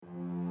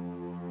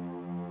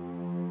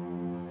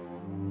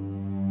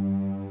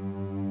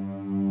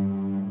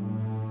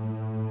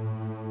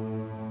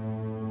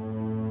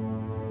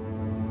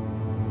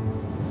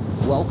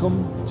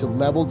Welcome to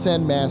Level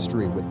 10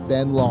 Mastery with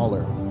Ben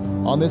Lawler.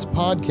 On this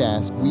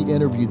podcast, we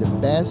interview the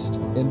best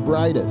and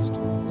brightest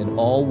in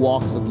all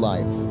walks of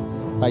life.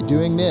 By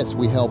doing this,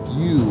 we help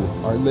you,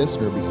 our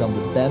listener, become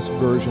the best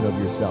version of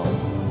yourself.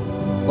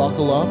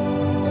 Buckle up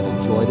and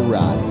enjoy the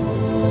ride.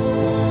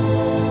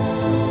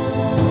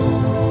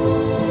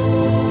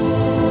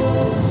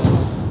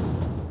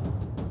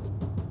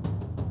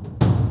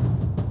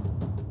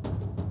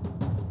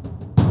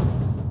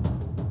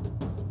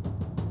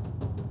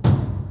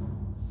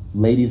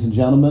 Ladies and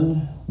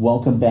gentlemen,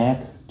 welcome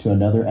back to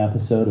another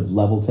episode of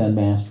Level 10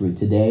 Mastery.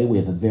 Today we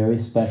have a very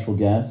special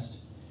guest,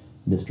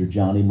 Mr.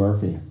 Johnny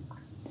Murphy.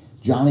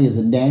 Johnny is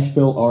a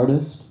Nashville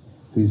artist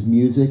whose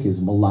music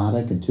is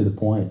melodic and to the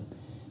point.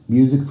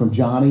 Music from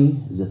Johnny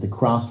is at the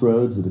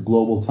crossroads of the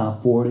global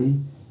top 40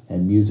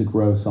 and Music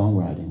Row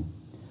songwriting.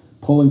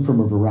 Pulling from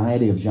a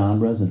variety of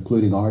genres,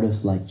 including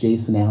artists like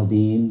Jason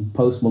Aldean,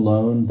 Post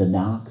Malone, The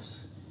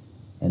Knox,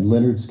 and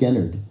Lynyrd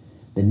Skynyrd,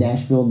 the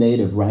Nashville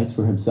native writes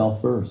for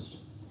himself first.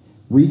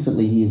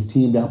 Recently, he has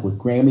teamed up with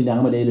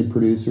Grammy-nominated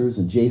producers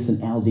and Jason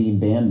Aldean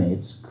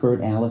bandmates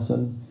Kurt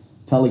Allison,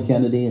 Tully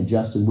Kennedy, and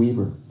Justin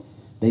Weaver.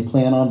 They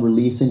plan on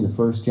releasing the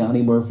first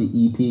Johnny Murphy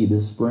EP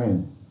this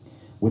spring.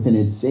 With an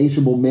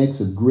insatiable mix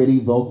of gritty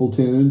vocal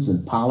tunes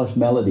and polished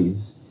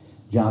melodies,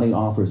 Johnny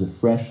offers a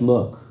fresh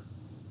look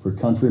for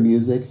country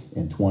music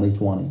in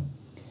 2020.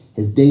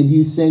 His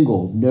debut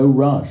single, No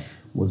Rush,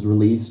 was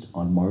released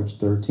on March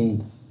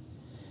 13th.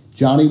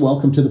 Johnny,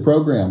 welcome to the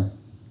program.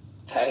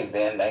 Hey,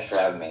 Ben. Thanks for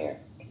having me here.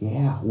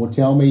 Yeah. Well,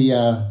 tell me,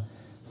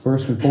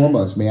 first and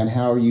foremost, man,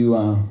 how you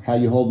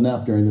holding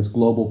up during this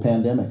global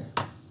pandemic?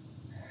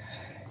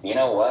 You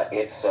know what?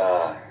 It's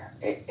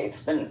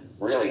been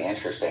really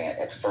interesting.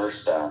 At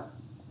first, I'm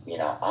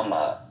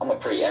a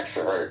pretty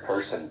extroverted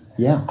person.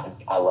 Yeah.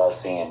 I love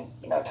seeing,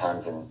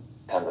 tons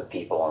of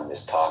people and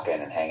just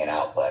talking and hanging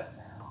out. But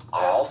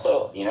I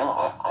also,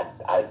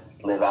 I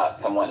live out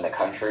somewhat in the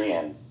country,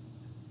 and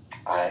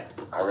I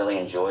really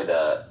enjoy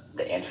the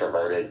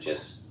introverted,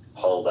 just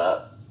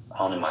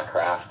honing my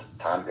craft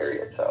time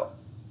period. So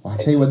well, I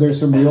tell you what, there's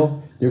some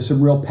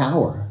real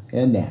power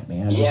in that,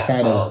 man. Yeah. Just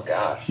kind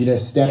of,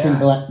 stepping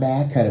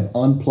back, kind of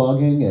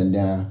unplugging and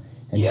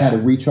kind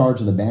of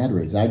recharging the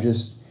batteries.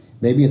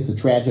 Maybe it's a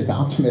tragic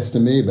optimist to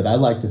me, but I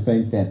like to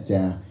think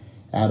that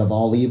out of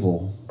all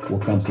evil will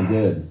come some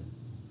good.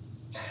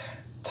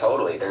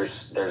 Totally.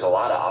 There's a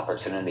lot of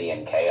opportunity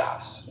in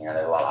chaos.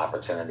 There's a lot of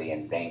opportunity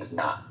in things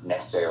not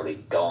necessarily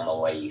going the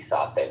way you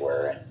thought they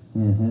were,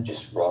 and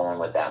just rolling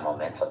with that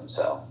momentum.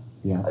 So,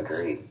 yeah,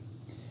 agreed.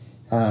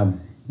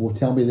 Well,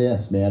 tell me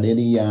this, man.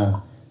 Any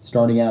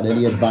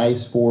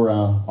advice for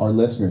our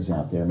listeners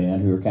out there, man,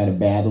 who are kind of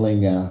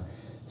battling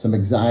some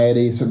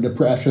anxiety, some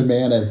depression,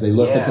 man, as they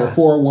look at their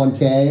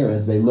 401k or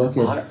as they look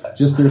at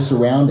just their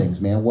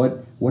surroundings, man?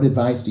 What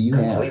advice do you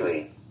have?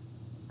 Completely.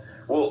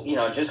 Well,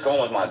 just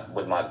going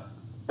with my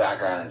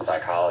background in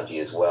psychology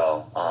as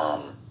well,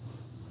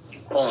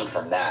 pulling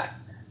from that,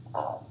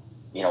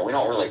 we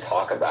don't really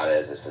talk about it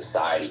as a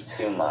society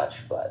too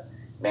much, but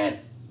man,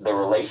 the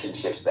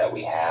relationships that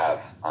we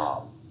have,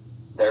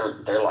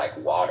 they're like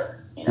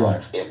water.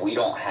 If we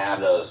don't have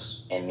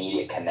those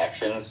immediate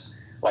connections,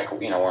 like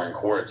we're in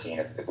quarantine,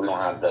 if we don't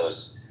have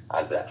those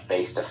that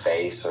face to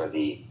face or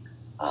the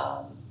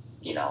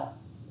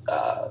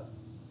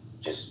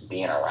just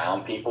being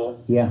around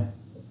people,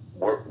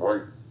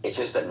 it's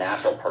just a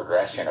natural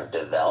progression of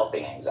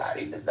developing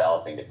anxiety,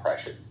 developing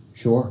depression.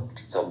 Sure.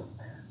 So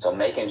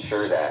making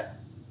sure that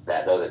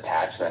those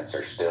attachments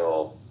are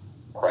still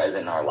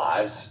present in our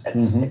lives,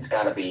 it's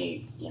got to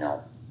be,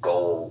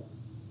 goal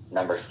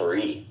number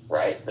 3,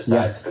 right?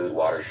 Besides food,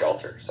 water,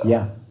 shelter. So.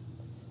 Yeah.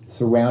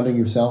 Surrounding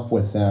yourself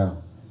with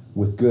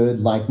good,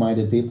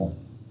 like-minded people.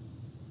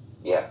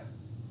 Yeah.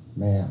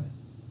 Man,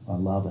 I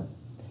love it.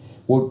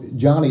 Well,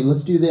 Johnny,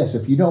 let's do this.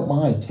 If you don't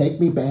mind, take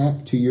me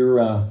back to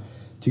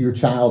your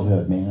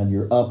childhood, man,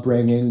 your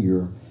upbringing,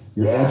 your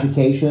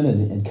education,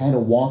 and kind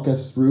of walk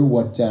us through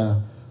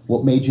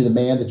what made you the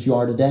man that you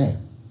are today.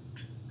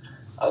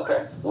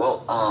 Okay.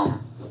 Well,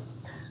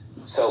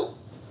 so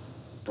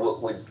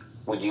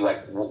would you like,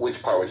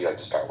 which part would you like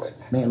to start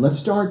with? Man, let's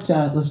start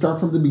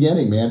from the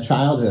beginning, man.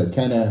 Childhood,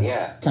 kind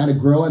of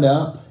growing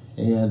up,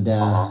 and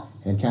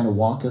kind of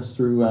walk us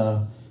through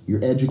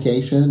your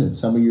education and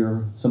some of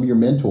your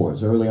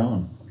mentors early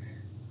on.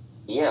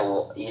 Yeah,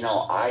 well,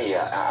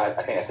 I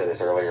think I said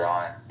this earlier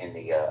on in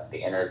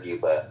the interview,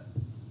 but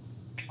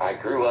I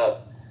grew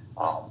up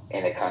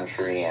in the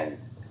country, and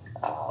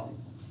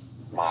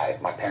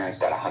my parents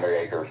got a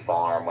 100-acre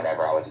farm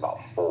whenever I was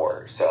about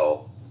 4.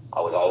 So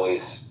I was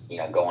always,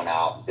 going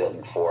out,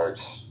 building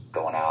forts,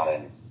 going out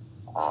and,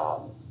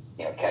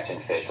 catching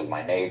fish with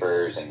my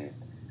neighbors and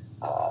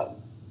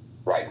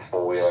riding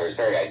four-wheelers.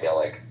 Very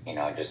idyllic,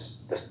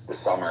 just the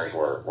summers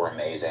were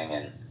amazing.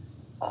 And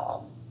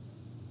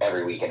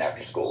every weekend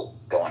after school,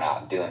 going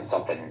out and doing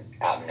something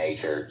out in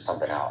nature,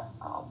 something out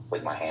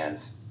with my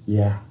hands.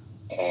 Yeah.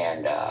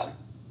 And,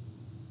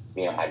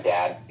 my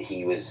dad,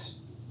 he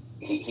was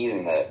he's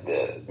in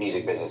the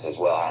music business as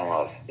well. I don't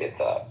know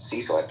if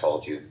Cecil had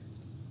told you,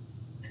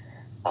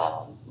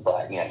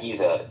 but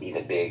he's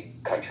a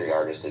big country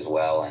artist as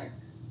well, and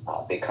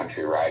big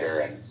country writer,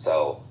 and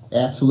so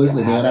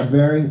absolutely, man. I'm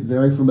very,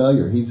 very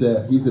familiar. He's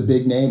a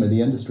big name in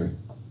the industry.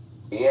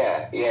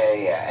 Yeah,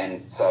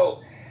 and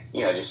so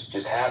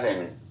just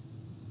having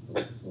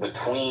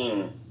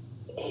between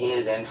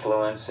his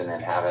influence and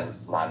then having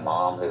my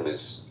mom, who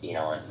was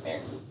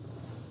and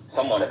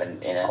somewhat of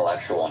an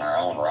intellectual in her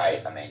own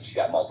right. I mean, she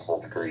got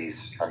multiple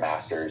degrees, her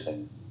master's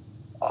and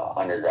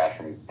undergrad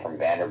from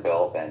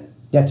Vanderbilt. And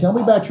yeah, tell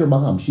me about your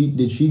mom.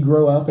 Did she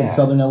grow up in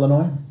Southern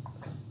Illinois?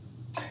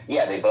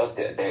 Yeah, they both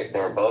did. They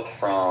were both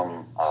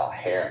from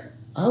Heron.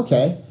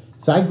 Okay,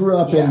 so I grew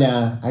up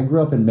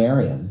in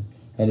Marion,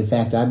 and in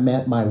fact, I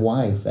met my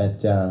wife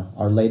at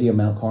Our Lady of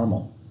Mount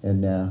Carmel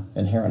in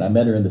Heron. I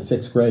met her in the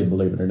 6th grade,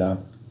 believe it or not.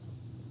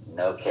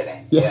 No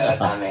kidding. Yeah,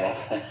 I mean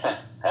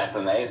that's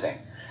amazing.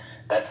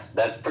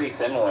 That's pretty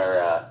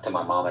similar to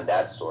my mom and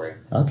dad's story.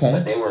 Okay.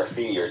 But they were a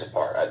few years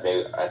apart. I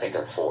think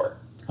they're 4.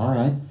 All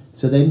right.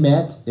 So they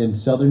met in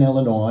Southern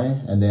Illinois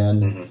and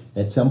then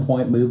at some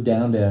point moved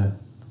down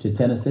to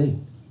Tennessee.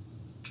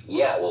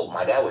 Yeah, well,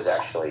 my dad was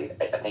actually,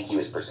 I think he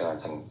was pursuing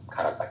some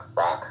kind of like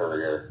rock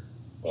career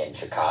in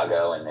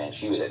Chicago, and then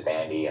she was at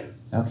Vandy, and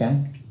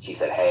she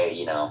said, hey,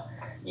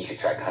 you should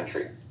try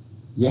country.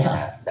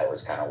 Yeah. And that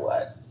was kind of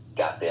what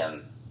got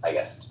them, I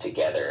guess,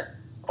 together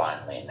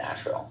finally in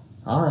Nashville.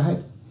 All right.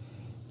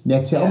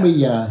 Now tell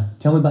me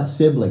about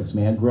siblings,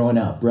 man. Growing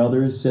up,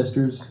 brothers,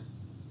 sisters.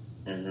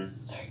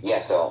 Yeah.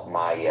 So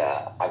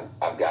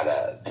I've got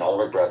an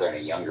older brother and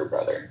a younger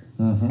brother,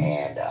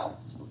 and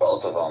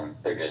both of them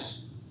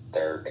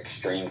they're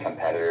extreme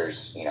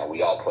competitors.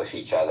 We all push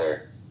each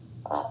other.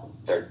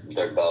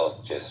 They're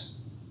both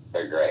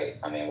they're great.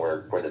 I mean,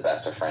 we're the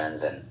best of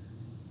friends, and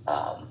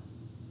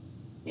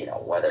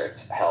whether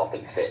it's health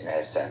and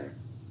fitness and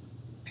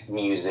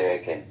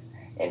music and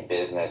in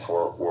business,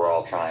 we're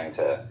all trying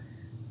to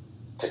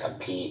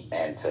compete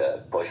and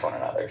to push one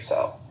another.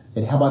 So.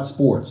 And how about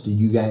sports? Did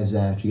you guys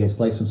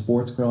play some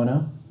sports growing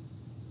up?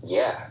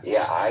 Yeah.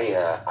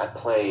 I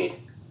played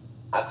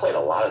a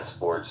lot of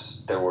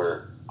sports.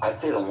 I'd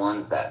say the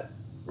ones that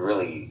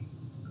really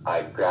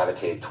I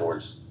gravitated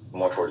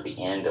more towards the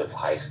end of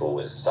high school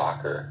was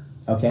soccer.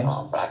 Okay.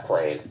 But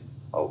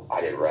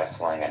I did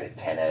wrestling. I did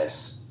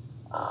tennis.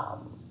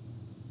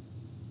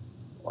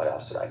 What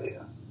else did I do?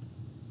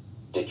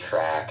 Did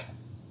track.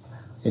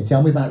 And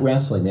tell me about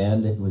wrestling,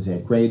 man. Was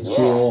it grade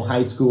school,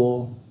 high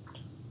school?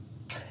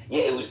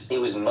 Yeah, it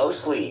was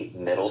mostly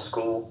middle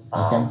school.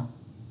 Okay.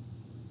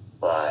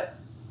 But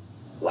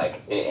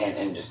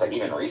and just like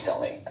even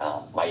recently,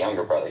 my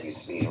younger brother,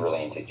 he's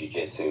really into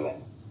jiu-jitsu,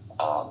 and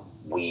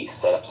we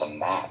set up some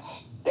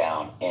mats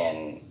down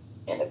in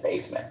the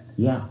basement.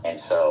 Yeah. And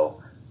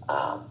so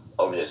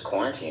over this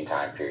quarantine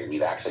time period,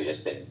 we've actually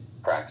just been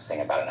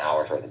practicing about an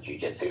hour's worth of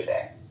jiu-jitsu a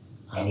day.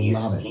 And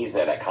he's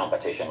at a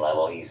competition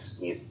level.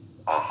 He's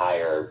a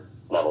higher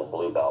level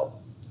blue belt.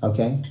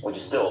 Okay. Which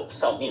is still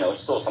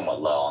still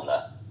somewhat low on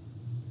the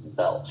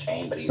belt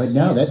chain, but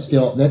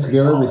that's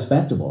very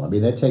respectable. I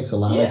mean, that takes a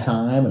lot of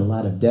time and a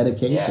lot of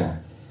dedication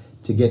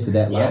to get to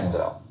that level. Yeah,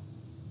 so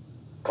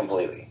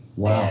completely.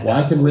 Wow. And,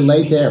 I can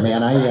relate there,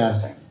 man.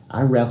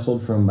 I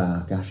wrestled from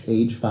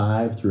age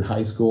 5 through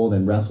high school, and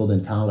then wrestled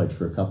in college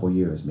for a couple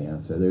years,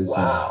 man. So there's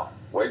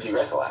Where'd you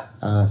wrestle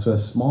at? So a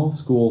small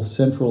school,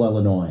 Central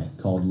Illinois,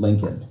 called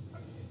Lincoln.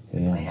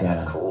 And, man,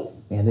 that's cool.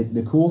 And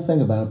the cool thing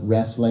about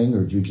wrestling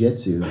or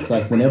jiu-jitsu, it's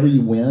like whenever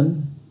you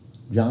win,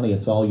 Johnny,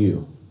 it's all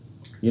you.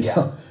 You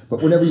know?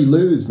 But whenever you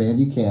lose, man,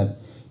 you can't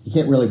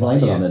really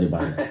blame it on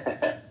anybody.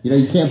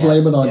 You can't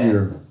blame it on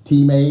your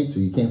teammates, or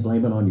you can't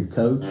blame it on your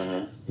coach.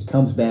 It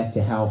comes back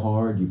to how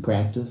hard you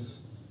practice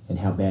and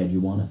how bad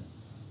you want it.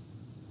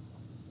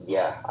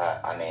 Yeah,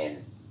 I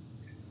mean,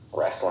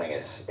 wrestling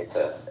it's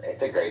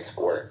a great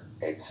sport.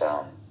 It's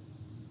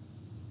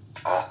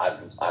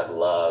I've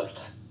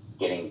loved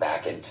getting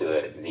back into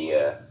it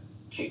via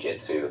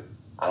jiu-jitsu.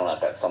 I don't know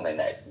if that's something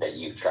that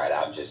you've tried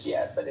out just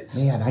yet, but it's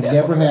I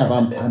never have.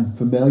 I'm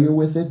familiar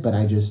with it, but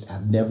I've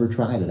never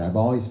tried it. I've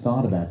always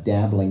thought about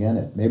dabbling in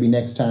it. Maybe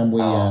next time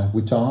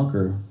we talk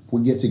or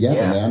we get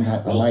together, man,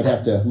 I might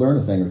have to learn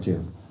a thing or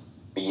two.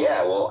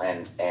 Yeah, well,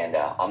 and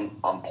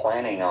I'm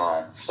planning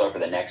on, so for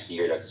the next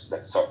year, that's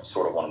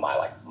sort of one of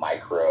my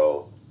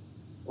micro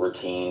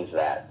routines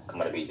that I'm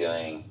going to be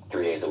doing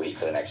 3 days a week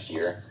for the next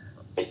year.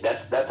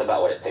 That's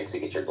about what it takes to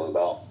get your blue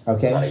belt.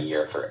 Okay. About a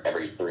year for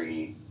every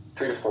 3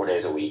 to 4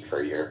 days a week for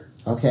a year.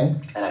 Okay.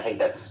 And I think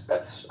that's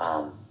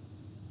what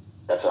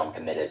I'm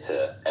committed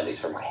to, at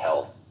least for my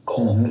health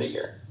goal for the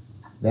year.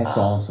 That's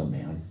awesome,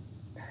 man.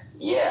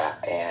 Yeah,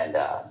 and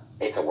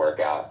it's a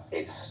workout.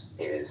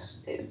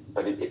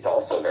 But it's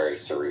also very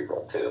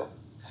cerebral too.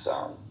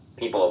 So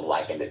people have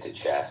likened it to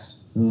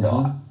chess. So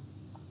I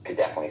could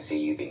definitely see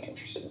you being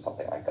interested in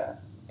something like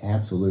that.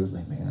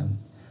 Absolutely, man.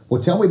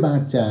 Well, tell me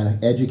about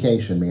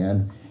education,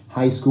 man.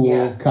 High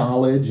school,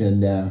 college,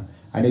 and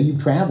I know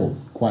you've traveled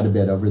quite a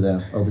bit over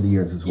the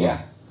years as well.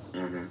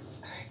 Yeah.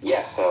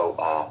 Yeah. So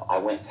So I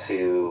went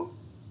to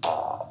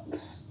a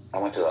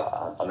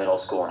middle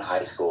school and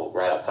high school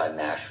right outside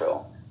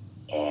Nashville,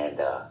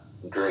 and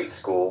great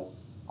school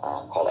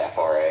called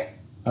FRA.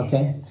 Okay.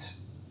 And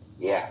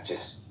yeah,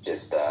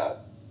 just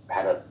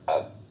had a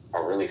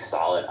really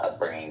solid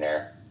upbringing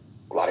there.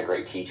 A lot of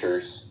great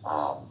teachers,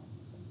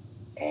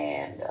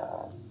 and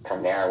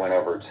from there I went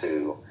over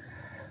to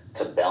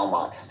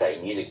Belmont to study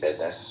music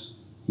business.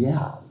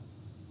 Yeah.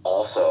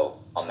 Also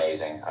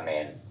amazing. I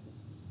mean,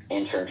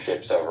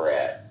 internships over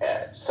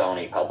at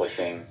Sony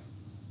Publishing,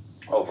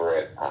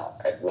 over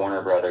at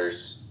Warner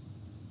Brothers,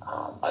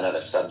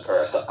 a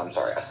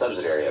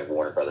subsidiary of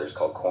Warner Brothers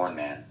called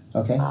Cornman.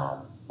 Okay.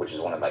 Which is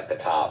one of like the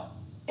top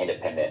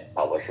independent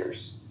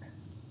publishers.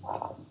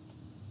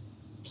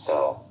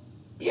 So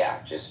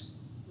yeah, just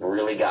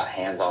really got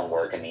hands-on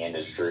work in the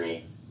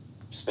industry,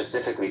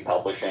 specifically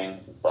publishing,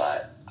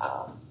 but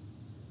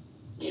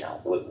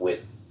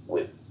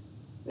with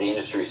the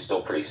industry is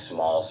still pretty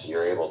small, so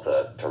you're able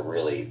to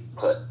really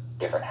put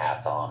different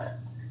hats on and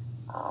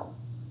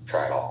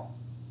try it all.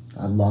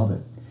 I love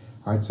it.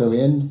 All right, so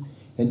in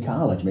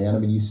college, man, I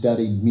mean, you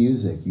studied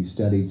music, you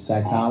studied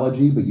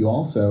psychology, but you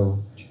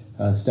also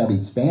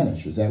studied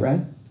Spanish. Is that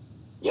right?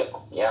 Yep.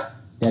 Yeah.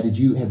 Now, have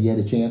you had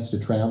a chance to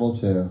travel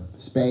to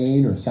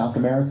Spain or South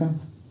America?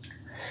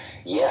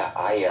 Yeah,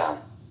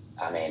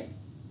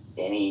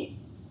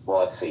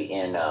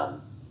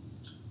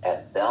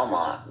 at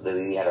Belmont,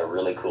 we had a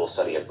really cool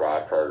study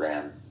abroad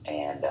program,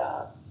 and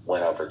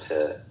went over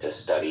to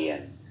study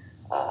in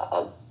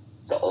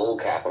the old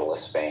capital of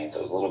Spain, so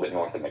it was a little bit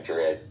north of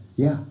Madrid.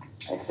 Yeah.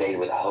 I stayed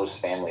with a host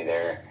family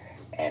there,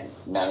 and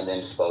none of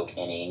them spoke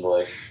any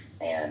English,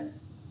 and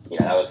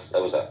that was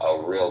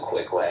a real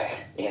quick way,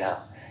 Yeah.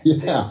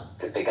 to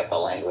pick up the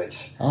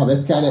language. Oh,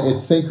 that's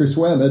it's sink or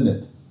swim, isn't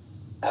it?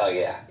 Oh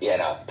yeah,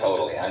 no,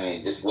 totally. I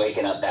mean, just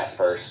waking up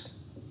after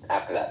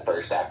that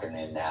first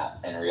afternoon nap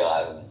and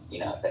realizing,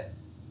 that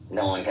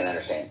no one can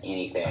understand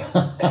anything.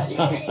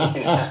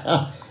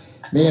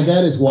 Man,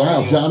 that is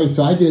wild, Johnny.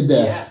 So I did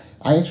that. Yeah.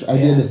 I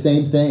did the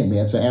same thing,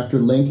 man. So after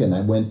Lincoln,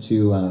 I went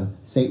to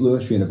St.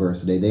 Louis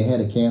University. They had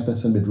a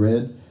campus in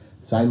Madrid,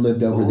 so I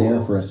lived over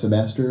there for a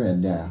semester,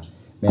 and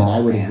I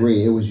would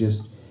agree. It was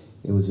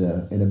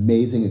an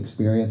amazing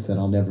experience that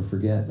I'll never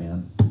forget,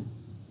 man.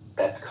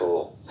 That's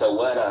cool. So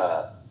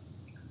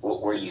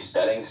what were you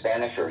studying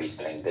Spanish, or were you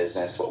studying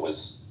business?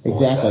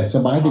 Exactly.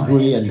 So my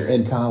degree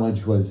in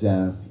college was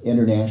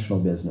international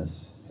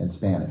business and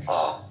Spanish.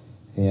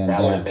 And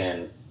that would have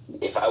been,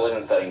 if I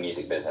wasn't studying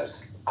music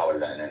business, I would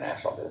have done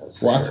international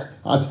business. Well,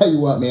 I'll tell you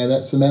what, man,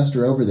 that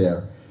semester over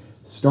there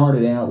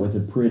started out with a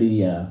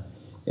pretty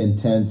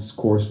intense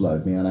course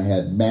load, man. I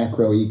had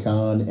macro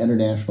econ,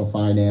 international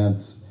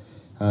finance,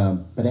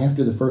 but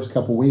after the first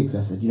couple weeks,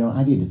 I said,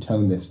 I need to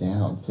tone this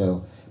down.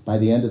 So by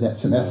the end of that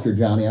semester,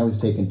 Johnny, I was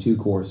taking 2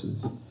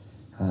 courses.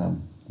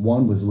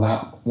 One was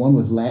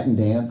Latin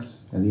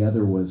dance, and the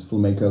other was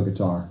flamenco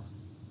guitar.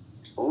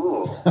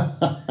 Ooh,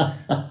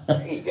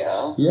 there you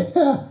go.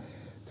 Yeah,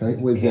 so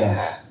it was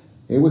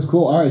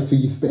cool. All right, so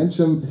you spent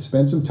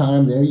some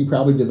time there. You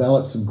probably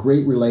developed some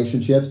great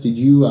relationships. Do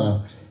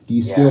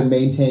you still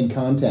maintain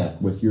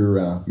contact with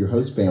your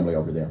host family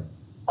over there?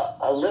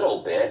 A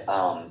little bit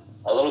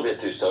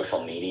through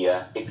social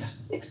media.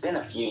 It's been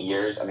a few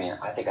years. I mean,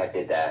 I think I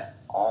did that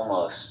that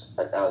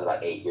was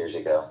about 8 years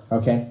ago.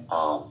 Okay.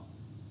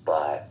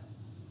 But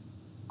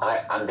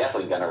I'm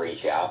definitely going to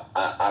reach out.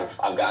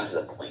 I've gotten to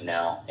the point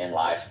now in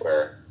life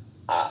where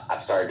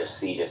I've started to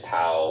see just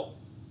how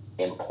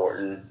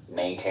important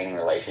maintaining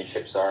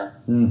relationships are.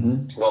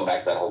 Mm-hmm. Going back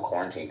to that whole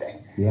quarantine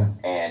thing. Yeah.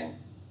 And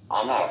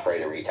I'm not afraid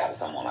to reach out to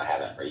someone I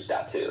haven't reached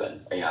out to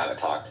and I haven't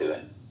talked to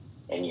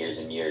in years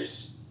and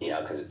years,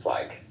 because it's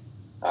like,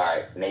 all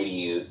right, maybe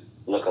you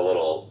look a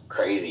little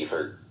crazy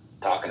for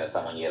talking to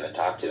someone you haven't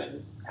talked to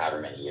in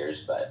however many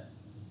years, but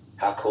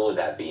how cool would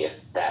that be if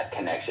that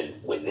connection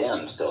with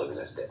them still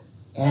existed?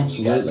 Absolutely. And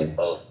you guys could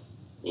both,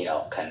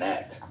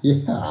 connect.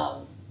 Yeah.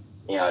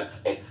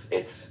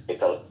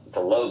 It's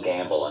a low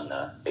gamble in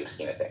the big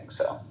scheme of things.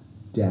 So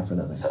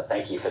definitely. So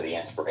thank you for the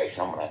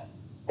inspiration. I'm gonna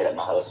hit up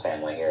my host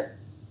family here.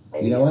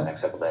 Maybe in the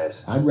next couple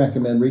days. I'd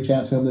recommend reach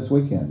out to them this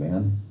weekend,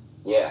 man.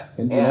 Yeah.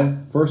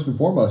 And first and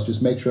foremost,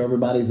 just make sure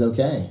everybody's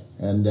okay.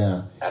 And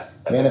that's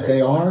if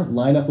they are,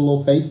 line up a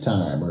little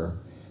FaceTime, or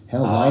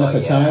hell, line up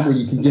a time where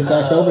you can get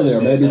back over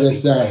there. Maybe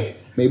this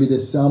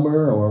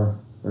summer or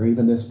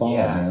even this fall,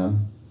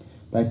 man.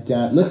 But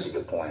that's a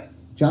good point.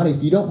 Johnny,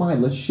 if you don't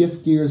mind, let's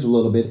shift gears a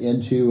little bit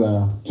into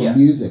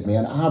music,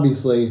 man.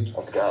 Obviously,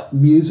 let's go.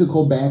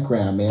 Musical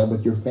background, man,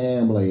 with your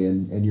family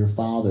and your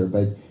father.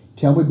 But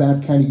tell me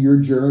about kind of your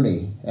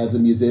journey as a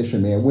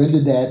musician, man. When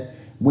did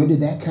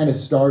that kind of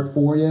start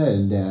for you,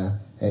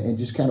 and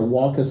just kind of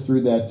walk us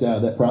through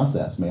that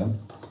process, man?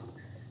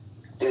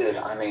 Dude,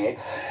 I mean,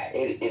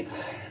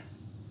 it's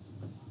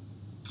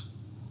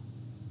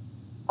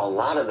a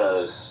lot of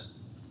those.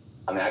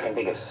 I mean, I can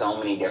think of so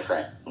many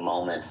different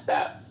moments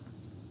that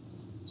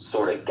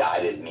sort of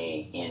guided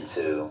me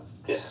into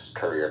this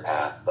career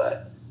path,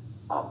 but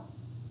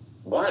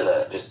one of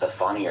the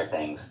funnier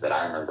things that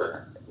I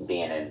remember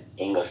being in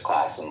English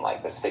class in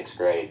like the 6th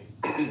grade,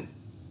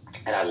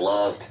 and I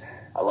loved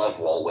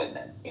Walt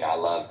Whitman. You know, I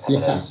loved some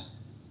of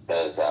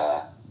those.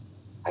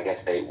 I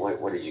guess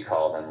what did you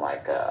call them?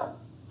 Like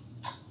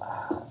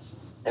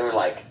they were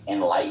like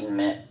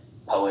Enlightenment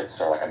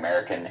poets, or like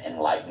American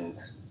Enlightened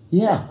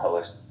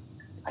poets.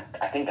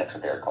 I think that's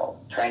what they were called.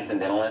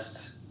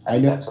 Transcendentalists. I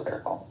think that's what they're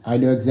called. I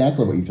know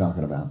exactly what you're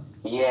talking about.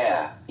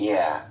 Yeah.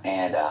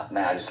 And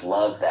man, I just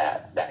love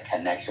that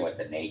connection with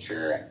the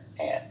nature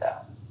and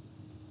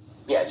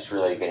just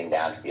really getting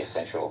down to the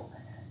essential.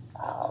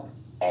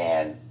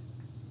 And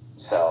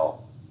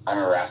so I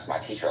remember asking my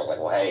teacher, I was like,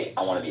 well, hey,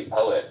 I want to be a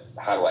poet.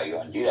 How do I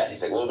go and do that? And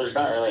he's like, well, there's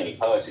not really any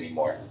poets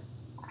anymore,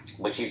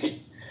 but you could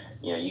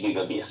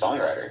go be a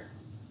songwriter.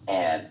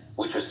 And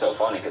which was so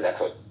funny, because that's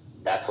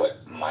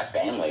what my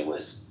family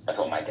was. That's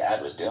what my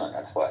dad was doing.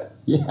 That's what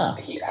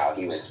how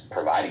he was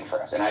providing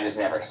for us. And I just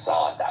never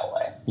saw it that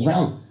way. You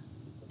know,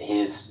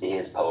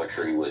 his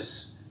poetry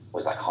was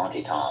like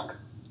honky tonk.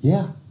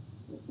 Yeah.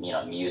 You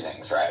know,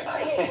 musings, right?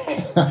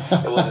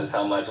 It wasn't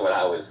so much what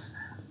I was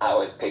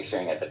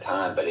picturing at the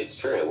time, but it's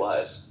true, it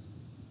was.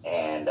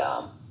 And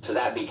so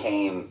that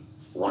became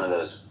one of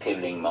those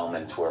pivoting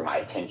moments where my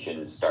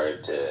attention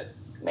started to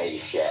maybe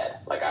shed.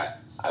 Like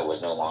I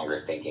was no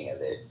longer thinking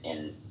of it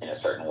in a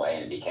certain way,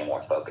 and it became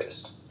more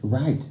focused.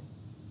 Right.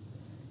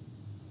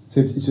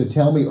 So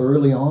tell me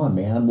early on,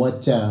 man,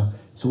 what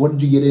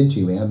did you get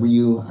into, man?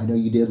 I know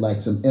you did like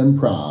some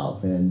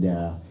improv and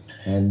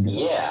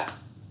yeah.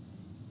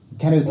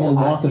 Kind of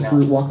walk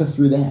us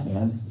through that,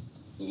 man.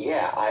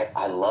 Yeah,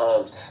 I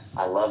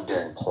loved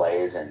doing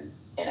plays and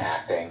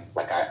acting.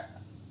 Like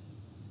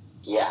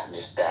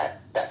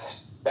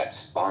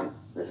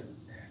just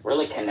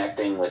really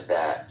connecting with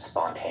that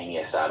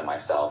spontaneous side of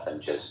myself,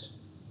 and just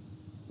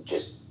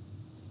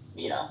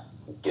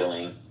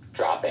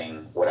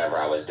dropping whatever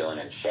I was doing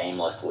and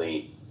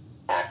shamelessly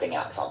acting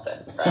out something,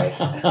 right?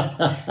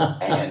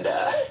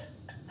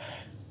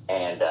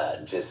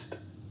 and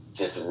just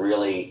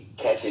really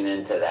catching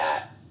into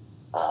that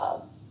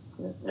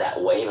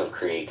wave of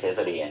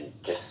creativity, and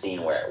just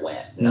seeing where it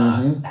went,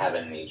 not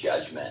having any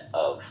judgment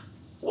of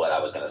what I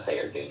was going to say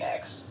or do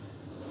next.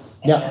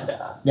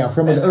 Now,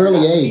 from an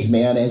early age,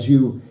 man, as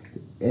you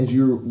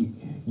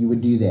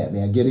would do that,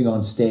 man, getting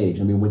on stage.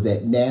 I mean, was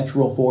that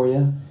natural for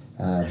you?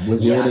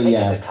 Was there any?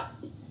 I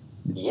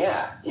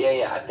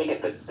think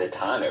at the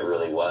time it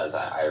really was.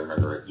 I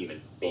remember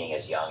even being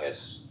as young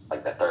as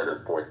like the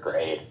 3rd or 4th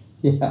grade.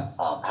 Yeah.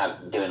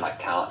 Doing like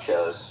talent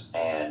shows,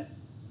 and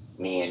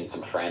me and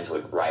some friends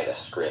would write a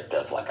script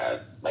of like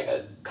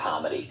a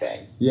comedy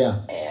thing.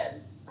 Yeah.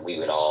 And we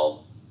would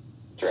all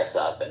dress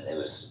up, and it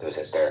was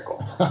hysterical.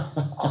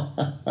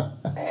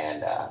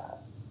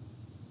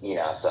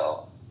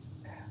 So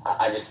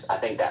I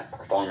think that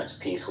performance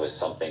piece was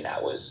something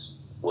that was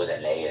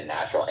innate and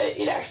natural.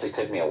 It actually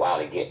took me a while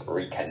to get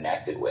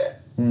reconnected with.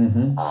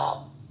 Mm-hmm.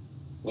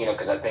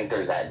 Because I think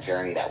there's that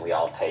journey that we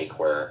all take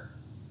where,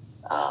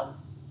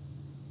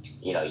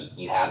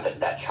 you have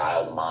that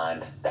child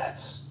mind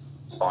that's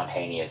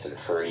spontaneous and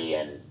free,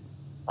 and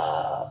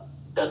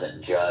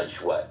doesn't judge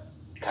what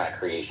kind of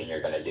creation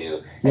you're going to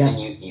do. And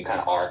then you kind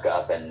of arc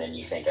up, and then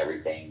you think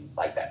everything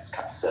like that's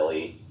kind of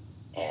silly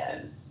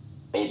and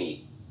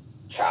maybe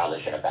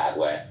childish in a bad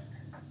way.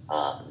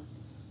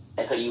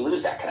 And so you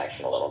lose that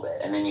connection a little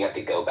bit, and then you have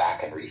to go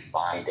back and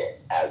refine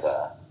it as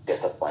a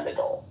disciplined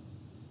adult.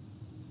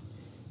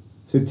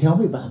 So tell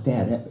me about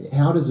that.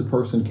 How does a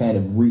person kind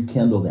of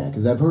rekindle that?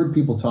 Because I've heard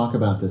people talk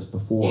about this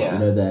before,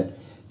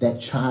 that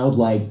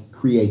childlike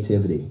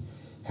creativity.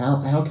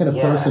 How can a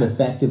person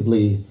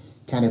effectively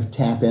kind of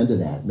tap into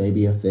that,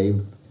 maybe if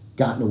they've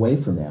gotten away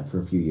from that for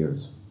a few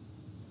years?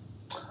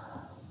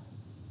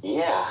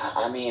 Yeah,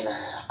 I mean,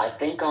 I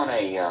think on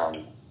a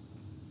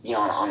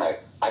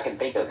I can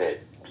think of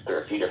it through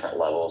a few different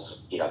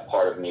levels.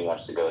 Part of me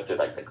wants to go through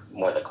like the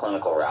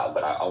clinical route,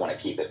 but I want to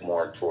keep it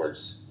more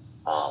towards,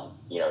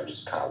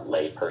 just kind of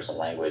lay person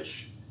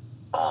language.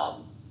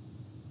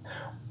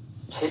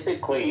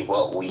 Typically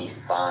what we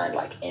find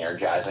like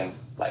energizing,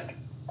 like,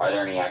 are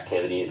there any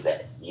activities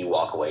that you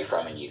walk away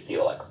from and you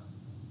feel like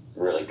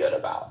really good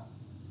about?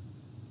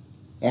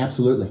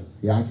 Absolutely.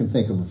 Yeah, I can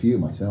think of a few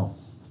myself.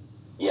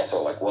 Yeah,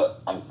 so like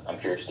I'm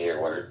curious to hear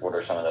what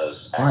are some of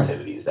those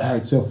activities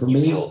that so for you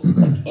me, feel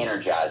like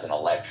energized and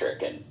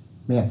electric and.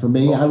 Man, for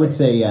me, I would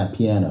say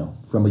piano.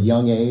 From a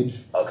young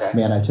age,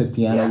 man, I took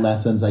piano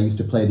lessons. I used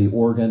to play the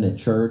organ at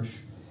church.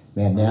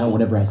 Man, now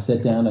whenever I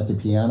sit down at the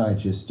piano, I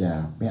just,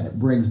 it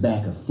brings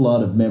back a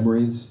flood of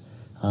memories.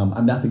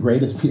 I'm not the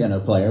greatest piano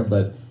player,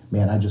 but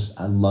man,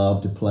 I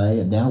love to play.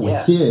 And now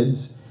with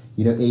kids,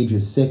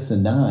 ages 6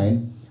 and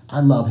 9,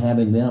 I love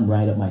having them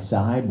right at my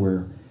side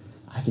where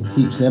I can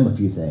teach them a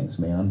few things,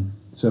 man.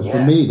 So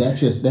for me,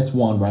 that's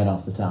one right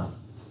off the top.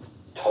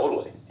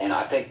 Totally. And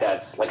I think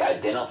that's like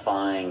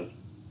identifying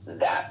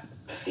that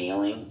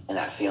feeling and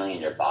that feeling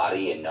in your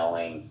body and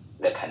knowing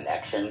the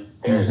connection.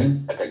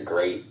 That's a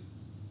great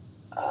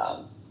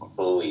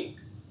buoy.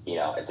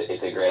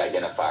 It's a great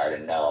identifier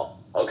to know,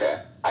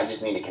 okay, I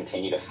just need to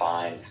continue to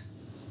find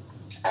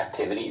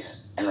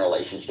activities and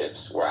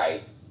relationships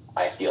where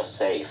I feel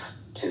safe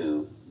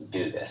to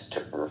do this, to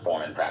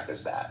perform and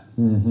practice that.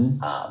 Mm-hmm.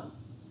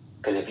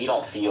 Because if you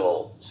don't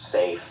feel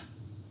safe,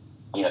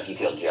 if you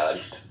feel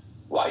judged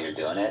while you're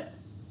doing it,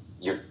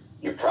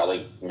 you're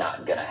probably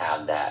not going to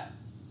have that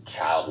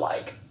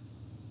childlike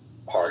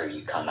part of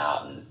you come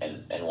out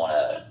and want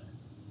to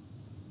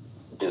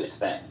do its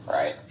thing,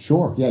 right?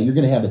 Sure. Yeah, you're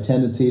going to have a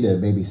tendency to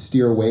maybe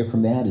steer away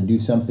from that and do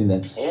something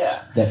that's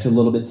a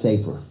little bit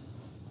safer.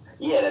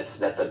 Yeah,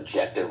 that's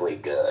objectively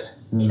good,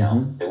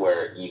 Mm-hmm.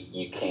 where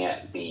you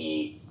can't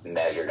be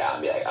measured out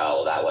and be like,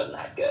 oh, well, that wasn't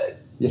that good.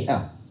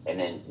 Yeah. And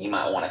then you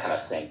might want to kind of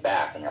sink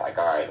back and you're like,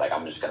 all right, like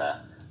I'm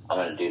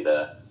gonna do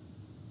the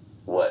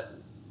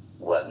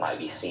what might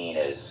be seen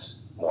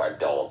as more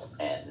adult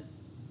and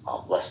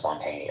less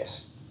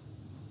spontaneous.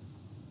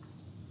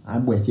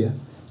 I'm with you.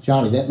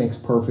 Johnny, that makes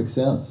perfect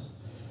sense.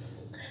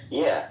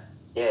 Yeah,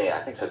 I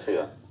think so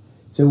too.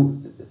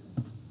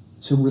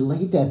 So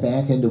relate that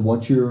back into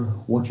what you're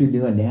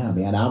doing now,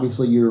 man.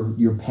 Obviously,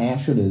 your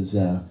passion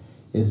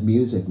is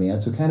music, man.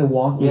 So kind of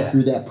walk me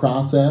through that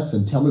process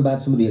and tell me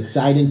about some of the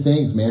exciting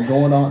things, man,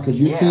 going on, because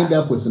you teamed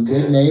up with some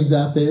big names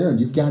out there, and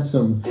you've got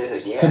some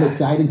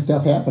exciting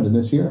stuff happening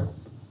this year.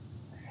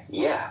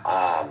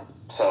 Yeah.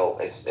 So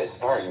as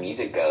far as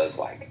music goes,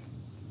 like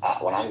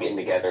when I'm getting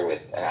together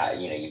with,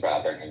 you brought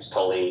up their names,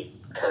 Tully,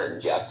 Kurt,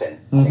 and Justin.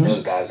 Mm-hmm. I think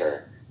those guys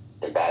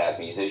they're badass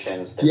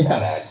musicians. They're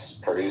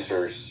badass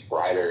producers,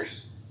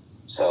 writers.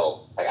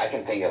 So like I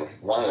can think of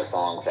one of the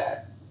songs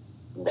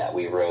that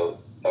we wrote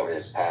over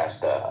this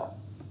past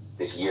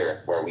this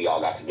year where we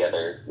all got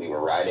together. We were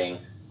writing,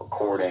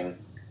 recording,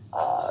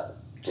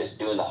 just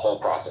doing the whole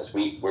process.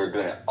 We're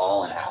doing it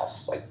all in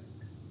house. Like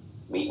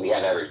we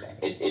have everything.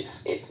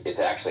 It's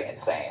actually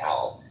insane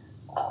how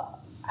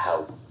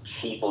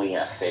cheaply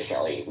and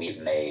efficiently we've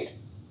made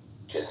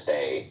just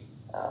a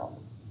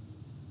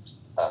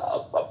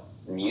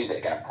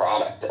music and a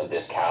product of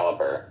this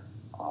caliber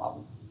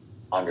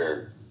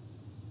under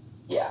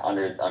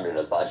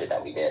the budget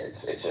that we did.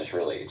 It's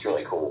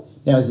really cool.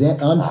 Now, is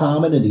that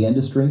uncommon in the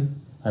industry?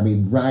 I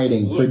mean,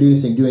 writing,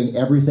 producing, doing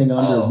everything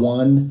under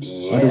one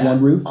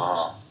roof.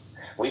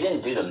 We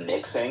didn't do the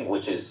mixing,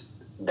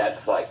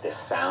 that's like the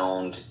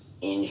sound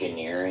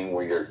engineering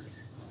where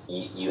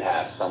you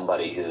have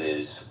somebody who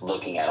is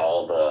looking at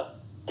all the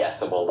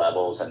decibel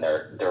levels and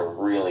they're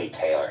really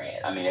tailoring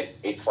it. I mean,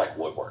 it's like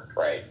woodwork,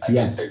 right?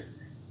 Yes.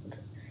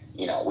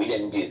 We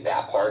didn't do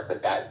that part,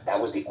 but that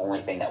was the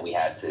only thing that we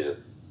had to,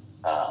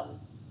 that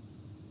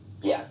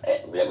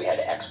we had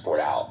to export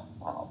out,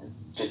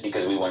 just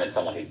because we wanted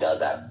someone who does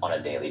that on a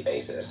daily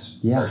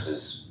basis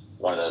versus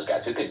one of those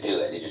guys who could do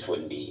it. It just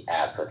wouldn't be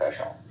as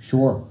professional.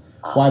 Sure.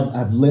 Well,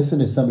 I've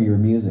listened to some of your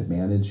music,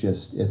 man.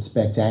 It's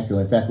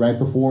spectacular. In fact, right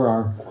before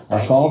our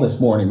call this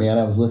morning, man,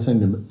 I was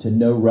listening to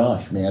No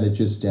Rush, man. It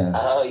just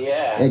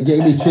it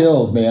gave me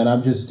chills, man.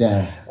 I'm just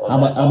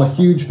I'm a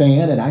huge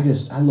fan, and I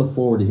look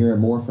forward to hearing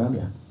more from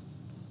you.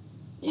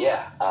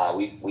 Yeah,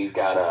 we've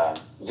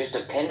got just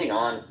depending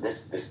on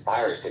this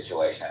virus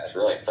situation has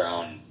really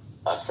thrown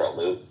us for a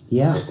loop.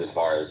 Yeah. Just as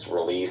far as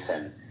release,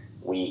 and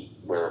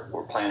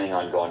we're planning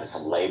on going to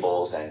some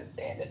labels and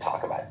to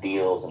talk about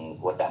deals and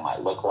what that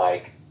might look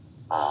like.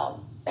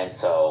 And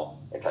so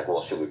it's like,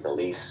 well, should we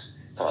release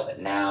some of it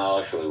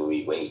now? Should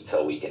we wait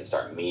till we can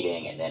start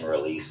meeting and then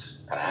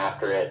release kind of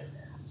after it?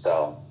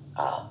 So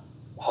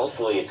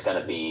hopefully it's going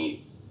to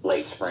be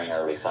late spring,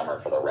 early summer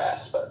for the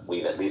rest, but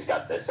we've at least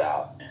got this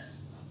out.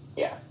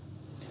 Yeah.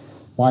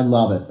 Well, I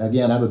love it.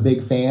 Again, I'm a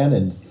big fan,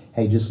 and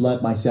hey, just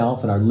let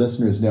myself and our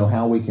listeners know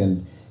how we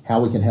can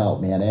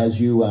help, man.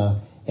 As you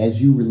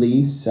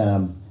release,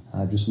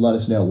 just let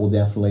us know. We'll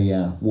definitely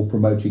we'll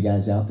promote you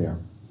guys out there.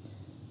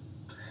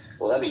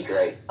 Well, that'd be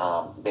great,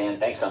 Ben.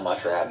 Thanks so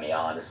much for having me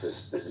on.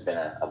 This has been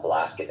a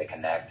blast getting to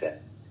connect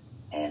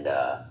and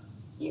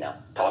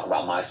talk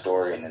about my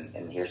story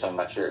and hear some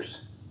about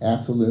yours.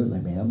 Absolutely,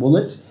 man. Well,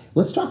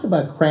 let's talk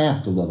about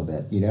craft a little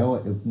bit.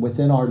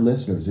 Within our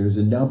listeners, there's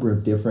a number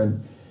of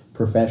different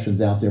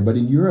professions out there. But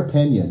in your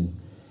opinion,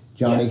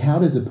 Johnny, how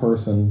does a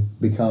person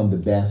become the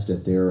best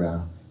at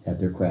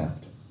their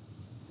craft?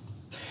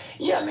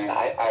 Yeah, man,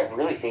 I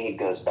really think it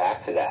goes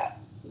back to that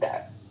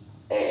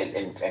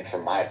and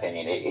from my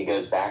opinion, it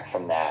goes back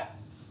from that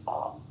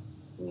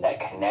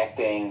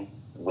connecting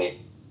with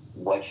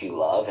what you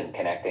love and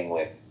connecting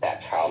with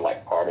that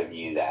childlike part of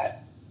you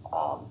that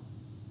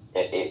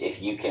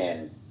if you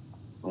can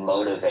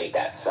motivate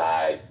that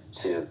side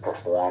to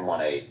perform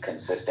on a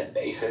consistent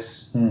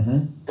basis,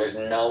 mm-hmm. there's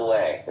no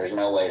way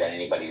that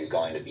anybody is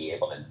going to be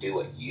able to do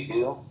what you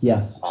do.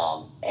 Yes.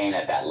 And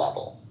at that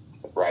level,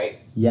 right?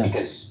 Yes.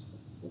 Because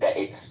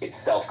it's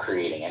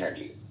self-creating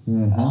energy.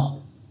 Mm-hmm.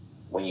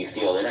 When you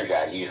feel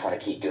energized, you just want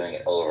to keep doing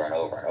it over and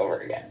over and over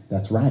again.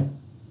 That's right.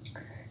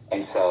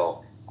 And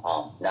so,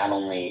 not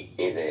only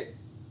is it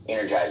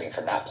energizing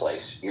from that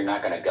place, you're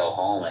not going to go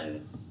home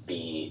and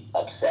be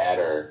upset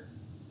or,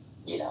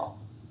 you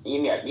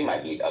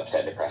might be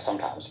upset, depressed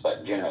sometimes,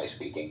 but generally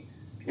speaking,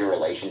 your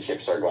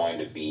relationships are going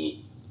to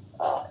be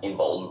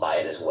emboldened by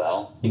it as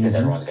well, because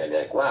everyone's going to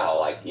be like, wow,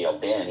 like, you know,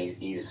 Ben,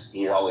 he's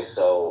always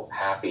so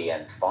happy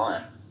and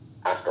fun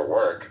after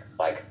work.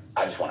 Like,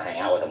 I just want to hang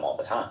out with him all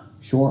the time.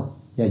 Sure.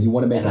 Yeah, you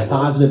want to make a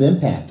positive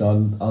impact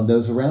on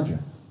those around you.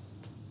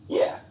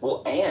 Yeah.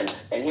 Well, and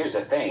here's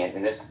the thing,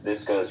 and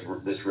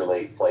this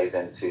really plays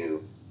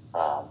into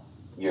how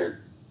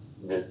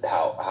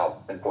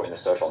important the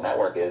social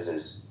network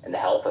is and the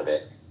health of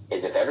it,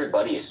 is if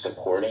everybody is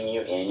supporting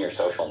you in your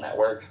social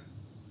network,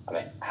 I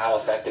mean, how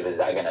effective is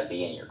that going to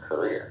be in your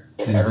career?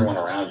 If everyone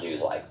around you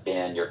is like,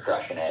 Ben, you're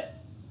crushing it,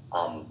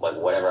 like,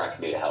 whatever I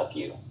can do to help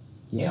you.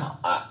 Yeah.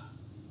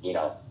 You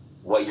know,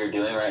 what you're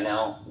doing right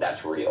now,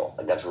 that's real.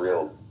 Like, that's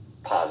real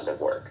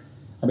positive work.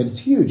 I mean, it's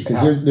huge,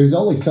 because there's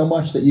only so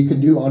much that you can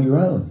do on your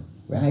own,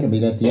 right? I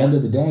mean, at the end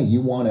of the day,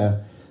 you want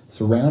to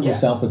surround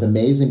yourself with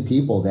amazing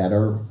people that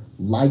are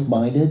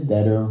like-minded,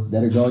 that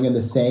are going in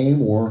the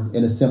same or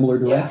in a similar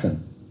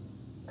direction.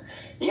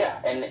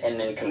 Yeah, and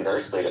then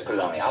conversely, to put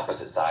it on the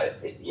opposite side,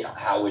 you know,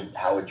 how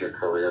would your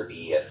career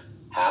be if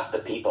half the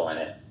people in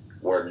it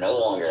were no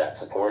longer that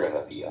supportive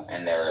of you,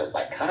 and they're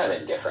like kind of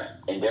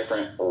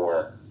indifferent,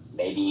 or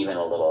maybe even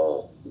a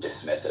little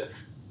dismissive?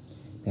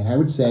 And I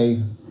would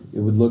say it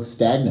would look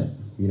stagnant.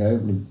 You know,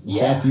 in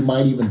fact, you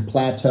might even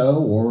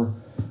plateau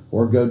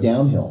or go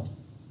downhill.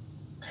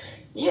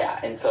 Yeah,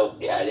 and so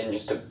and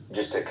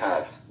just to kind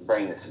of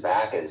bring this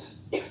back,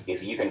 is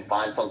if you can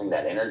find something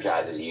that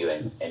energizes you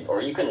and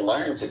or you can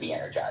learn to be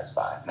energized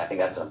by it, and I think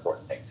that's an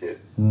important thing too.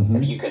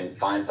 If you can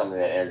find something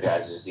that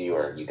energizes you,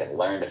 or you can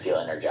learn to feel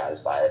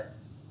energized by it,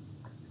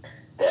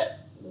 that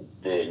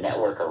the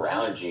network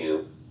around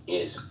you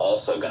is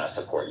also going to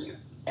support you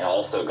and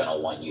also going to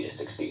want you to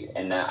succeed.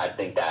 And that, I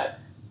think that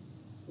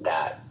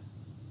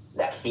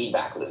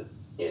feedback loop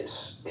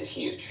is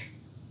huge.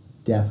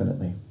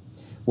 Definitely.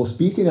 Well,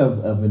 speaking of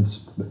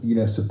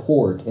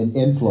support and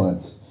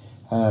influence,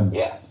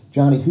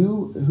 Johnny,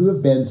 who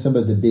have been some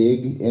of the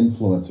big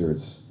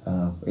influencers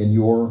in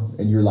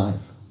your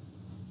life?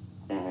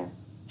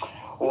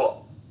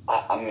 Well,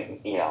 I mean,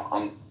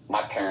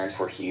 my parents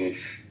were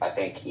huge. I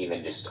think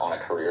even just on a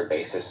career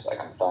basis, like,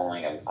 I'm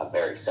following a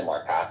very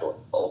similar path to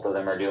what both of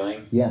them are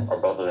doing. Yes.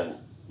 Or both of them,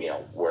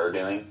 were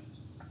doing.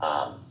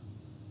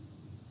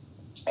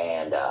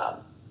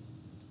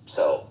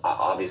 So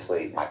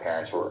obviously my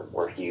parents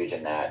were huge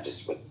in that,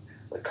 just with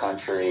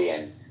country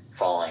and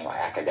following my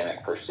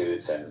academic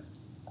pursuits. And,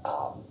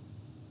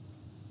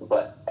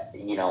 but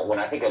when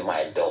I think of my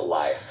adult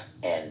life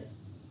and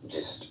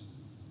just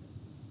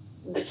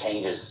the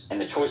changes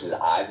and the choices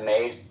I've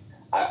made,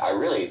 I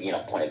really,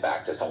 point it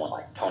back to someone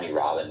like Tony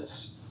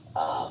Robbins,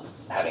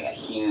 having a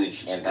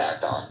huge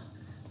impact on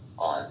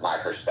my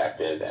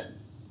perspective and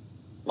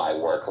my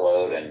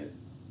workload, and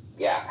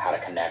how to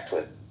connect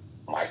with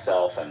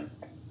myself, and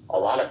a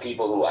lot of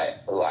people who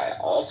I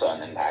also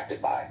am impacted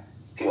by.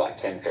 People like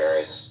Tim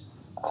Ferriss,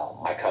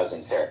 my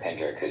cousin Sarah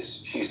Pendrick,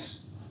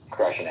 she's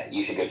crushing it.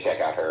 You should go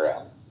check out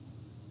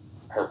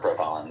her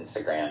profile on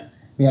Instagram.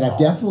 Man,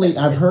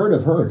 I've heard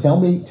of her. Tell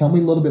me a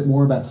little bit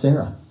more about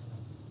Sarah.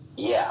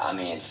 Yeah, I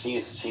mean,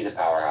 she's a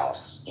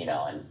powerhouse,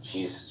 and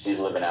she's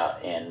living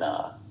out in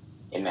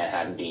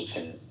Manhattan Beach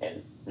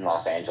in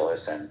Los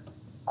Angeles, and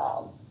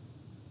I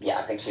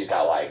think she's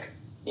got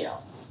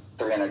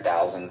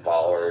 300,000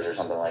 followers or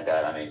something like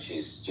that. I mean,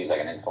 she's like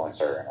an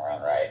influencer in her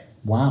own right.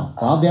 Wow,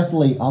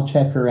 I'll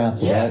check her out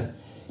today.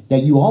 Now,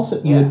 you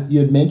also you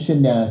had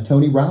mentioned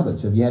Tony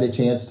Robbins. Have you had a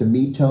chance to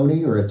meet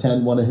Tony or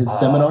attend one of his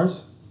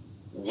seminars?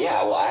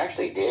 Yeah, well, I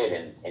actually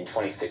did in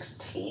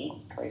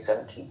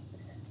 2017.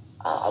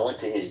 I went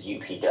to his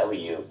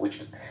UPW,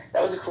 which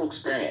that was a cool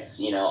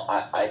experience.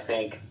 I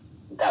think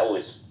that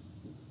was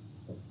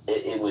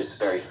it was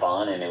very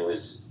fun, and it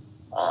was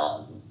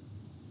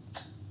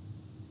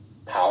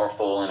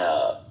powerful in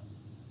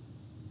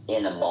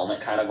a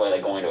moment kind of way,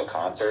 like going to a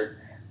concert.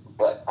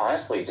 But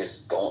honestly,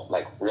 just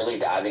really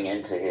diving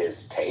into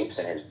his tapes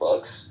and his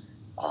books,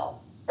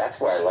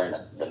 that's where I learned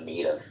the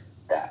meat of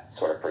that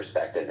sort of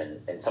perspective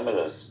and some of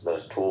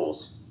those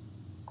tools.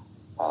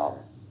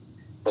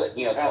 But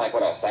kind of like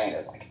what I was saying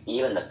is, like,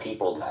 even the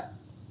people that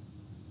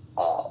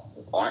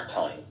aren't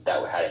Tony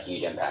that had a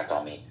huge impact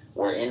on me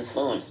were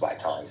influenced by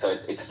Tony. So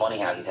it's funny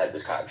how he's had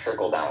this kind of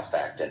trickle down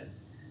effect, and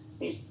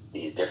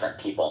these different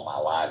people in my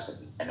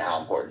lives, and how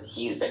important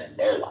he's been in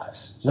their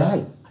lives. So,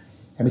 right.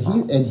 I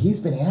mean, he's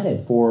been at it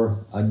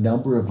for a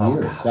number of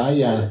years.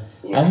 Gosh.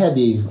 I had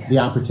the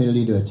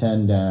opportunity to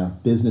attend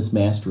Business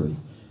Mastery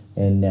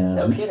in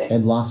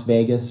Las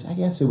Vegas. I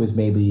guess it was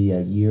maybe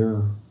a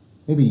year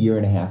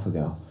and a half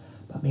ago.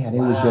 But man,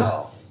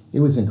 it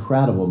was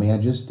incredible,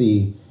 man. Just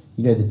the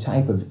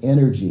type of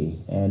energy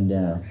and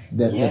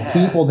the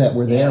people that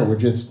were there were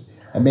just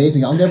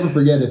amazing. I'll never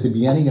forget at the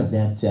beginning of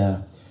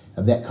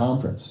that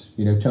conference,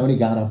 Tony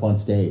got up on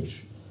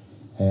stage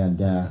and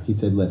he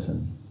said,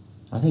 "Listen,"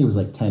 I think it was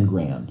like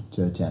 $10,000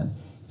 to attend.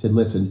 He said,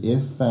 "Listen,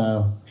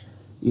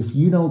 if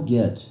you don't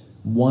get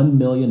 $1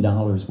 million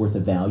worth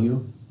of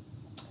value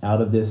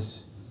out of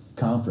this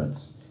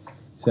conference," he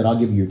said, "I'll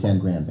give you your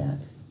 $10,000 back."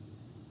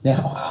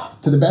 Now,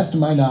 to the best of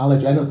my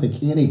knowledge, I don't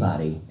think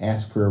anybody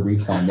asked for a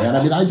refund, man.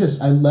 I mean, I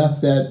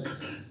left that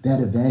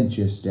event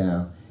just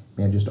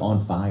on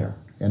fire,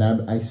 and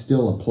I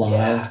still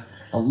apply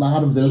a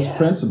lot of those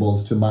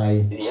principles to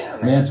my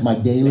to my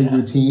daily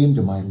routine,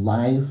 to my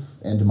life,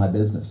 and to my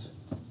business.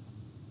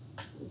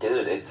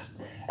 Dude, it's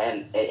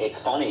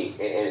funny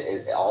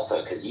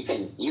also because you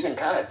can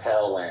kind of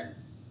tell when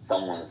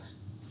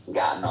someone's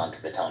gotten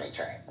onto the Tony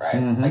train, right?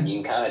 Mm-hmm. Like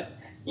you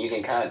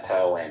can kind of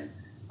tell when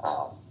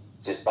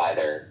just by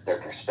their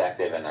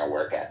perspective and their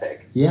work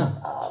ethic. Yeah.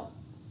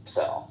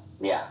 So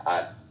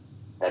yeah,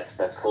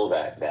 that's cool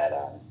that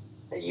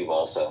you've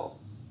also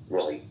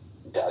really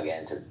dug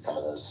into some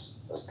of those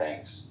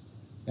things.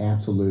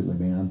 Absolutely,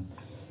 man.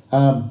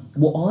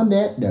 Well, on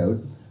that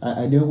note,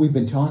 I know we've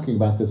been talking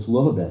about this a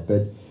little bit,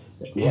 but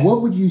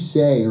what would you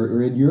say,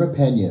 or in your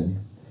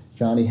opinion,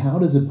 Johnny, how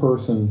does a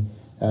person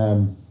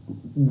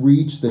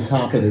reach the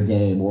top of their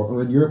game,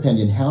 or in your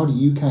opinion, how do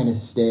you kind of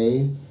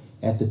stay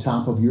at the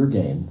top of your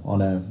game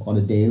on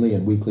a daily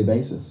and weekly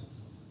basis?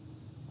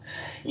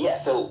 Yeah.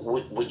 So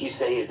would you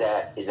say is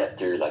that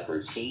through like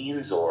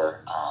routines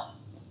or?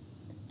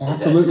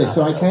 Absolutely.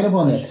 So I kind of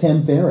on that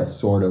Tim Ferriss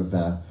sort of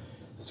route.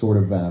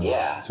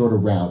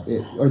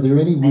 Are there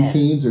any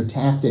routines or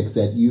tactics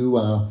that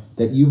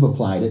you've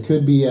applied? It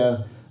could be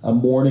a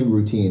morning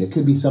routine. It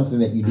could be something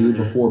that you do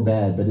before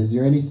bed. But is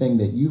there anything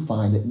that you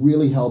find that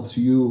really helps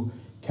you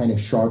kind of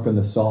sharpen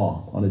the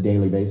saw on a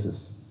daily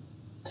basis?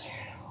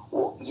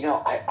 Well,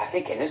 I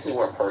think, and this is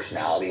where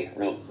personality,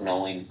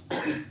 knowing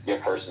your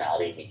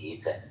personality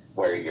needs and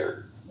where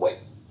you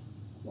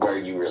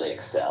really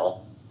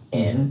excel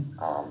in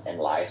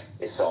life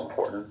is so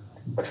important.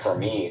 But for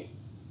me,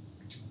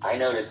 I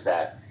noticed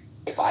that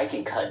if I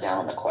can cut down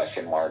on the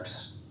question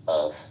marks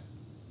of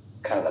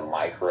kind of the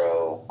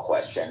micro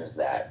questions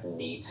that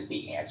need to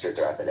be answered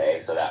throughout the day,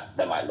 so that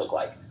might look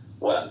like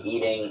what I'm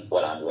eating,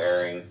 what I'm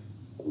wearing,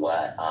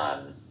 what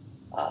I'll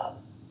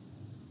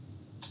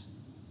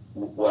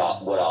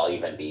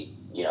even be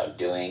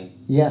doing.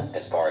 Yes.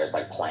 As far as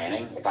like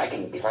planning, if I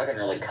can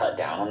really cut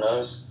down on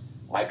those,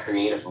 my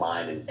creative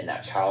mind and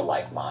that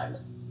childlike mind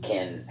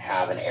can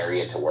have an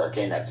area to work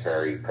in that's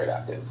very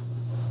productive.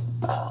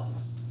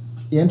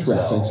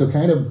 Interesting. So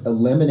kind of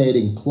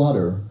eliminating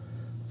clutter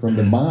from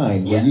the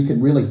mind where you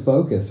can really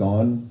focus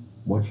on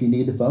what you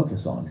need to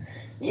focus on.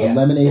 Yeah.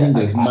 Eliminating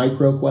those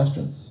micro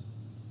questions.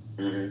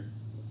 Mm-hmm.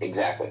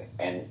 Exactly.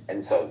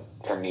 And so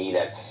for me,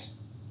 that's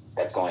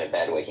going to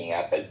bed, waking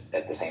up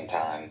at the same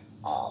time.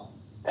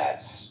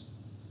 That's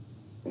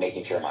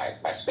making sure my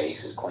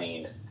space is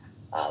cleaned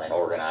and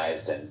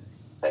organized, and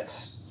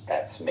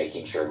that's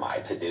making sure my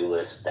to-do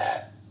list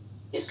that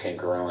is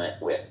congruent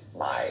with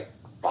my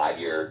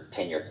 5-year,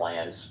 10-year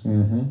plans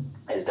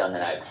is done the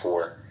night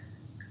before.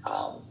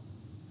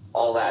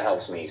 All that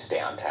helps me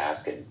stay on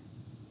task, and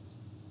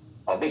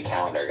I'm a big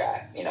calendar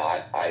guy.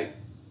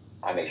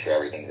 I make sure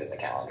everything's in the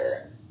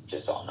calendar, and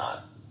just so I'm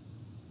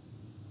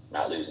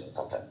not losing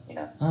something.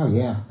 Oh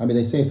yeah, I mean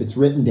they say if it's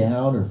written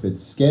down or if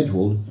it's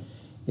scheduled,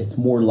 it's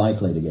more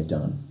likely to get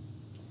done.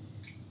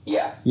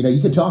 Yeah.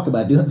 You can talk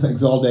about doing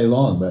things all day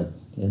long, but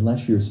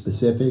unless you're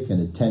specific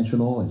and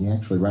intentional and you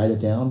actually write it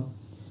down,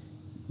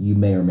 you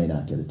may or may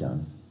not get it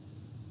done.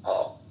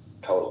 Oh,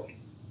 totally.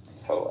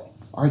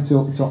 All right,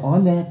 so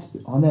on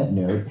that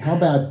note, how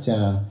about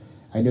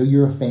I know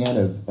you're a fan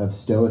of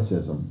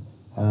Stoicism.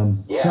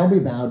 Tell me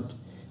about,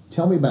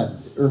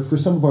 or for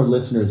some of our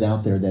listeners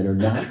out there that are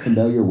not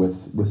familiar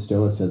with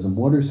Stoicism,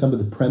 what are some of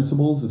the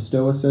principles of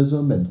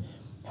Stoicism, and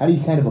how do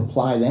you kind of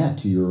apply that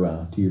to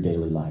your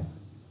daily life?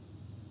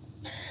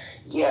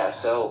 Yeah,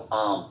 so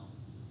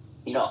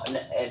and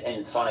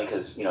it's funny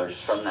because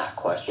just from that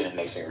question, it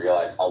makes me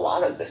realize a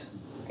lot of the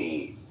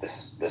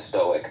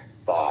Stoic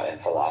thought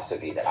and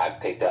philosophy that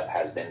I've picked up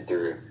has been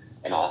through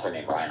an author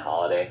named Ryan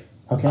Holiday.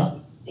 Okay.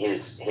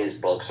 His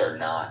books are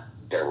not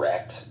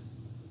direct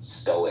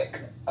Stoic.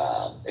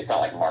 It's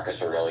not like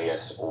Marcus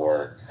Aurelius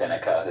or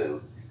Seneca, who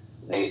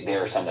they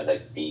are some of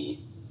the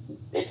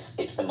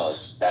it's the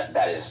most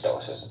that is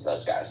Stoicism.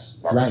 Those guys,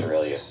 Marcus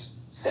Aurelius,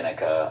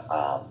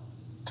 Seneca.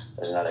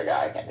 There's another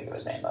guy I can't think of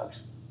his name of,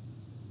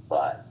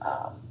 but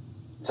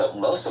so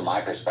most of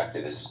my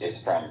perspective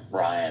is from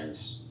Ryan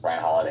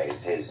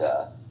Holiday's his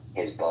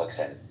books,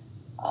 and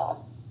I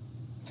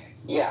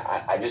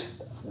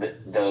just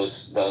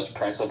those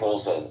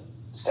principles of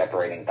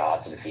separating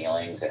thoughts and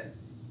feelings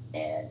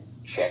and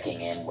checking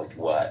in with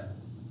what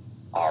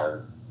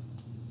our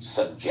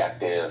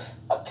subjective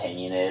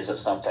opinion is of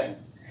something.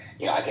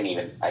 I can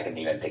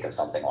even think of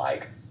something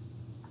like,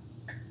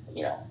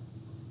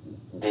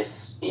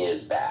 this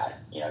is bad.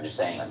 Just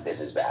saying like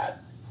this is bad.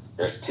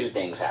 There's two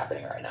things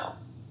happening right now.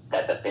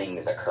 That the thing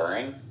is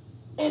occurring,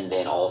 and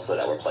then also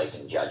that we're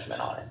placing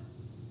judgment on it.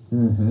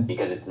 Mm-hmm.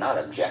 Because it's not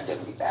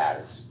objectively bad.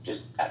 It's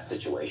just that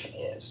situation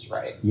is,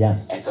 right?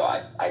 Yes. And so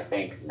I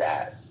think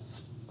that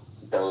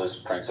those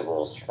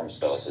principles from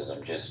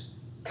Stoicism, just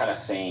kind of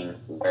seeing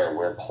where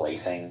we're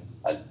placing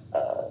a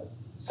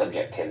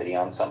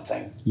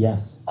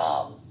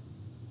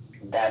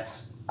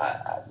that's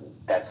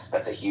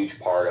that's a huge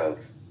part of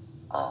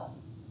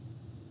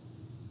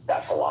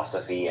that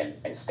philosophy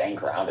and staying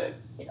grounded.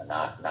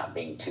 Not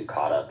being too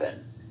caught up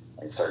in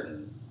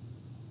certain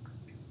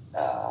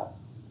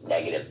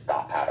negative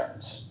thought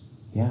patterns.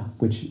 Yeah,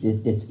 which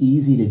it's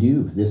easy to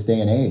do this day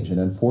and age, and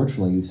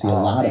unfortunately, you see a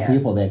lot of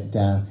people that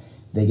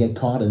they get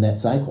caught in that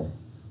cycle.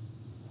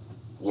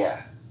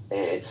 Yeah,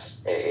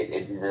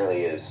 it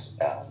really is.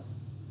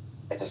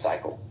 It's a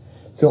cycle.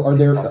 So,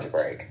 It's tough to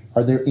break.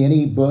 Are there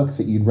any books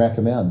that you'd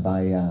recommend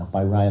by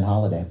Ryan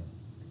Holiday?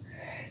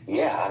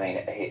 Yeah, I mean,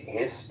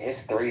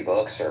 his 3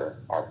 books are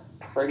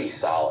pretty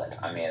solid.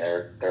 I mean,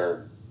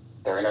 they're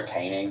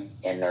entertaining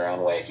in their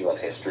own way. If you love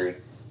history,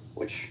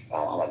 which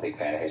I'm a big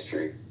fan of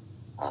history,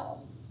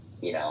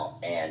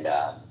 and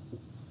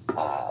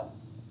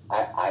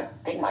I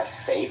think my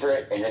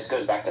favorite, and this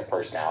goes back to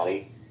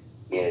personality,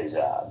 is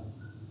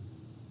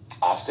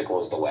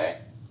Obstacle is the Way.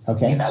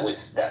 Okay. And that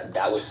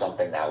was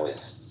something that was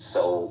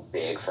so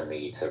big for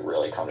me to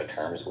really come to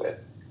terms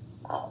with,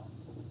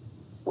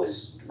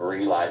 was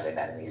realizing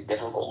that in these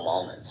difficult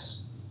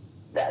moments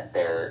that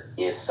there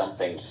is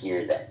something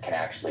here that can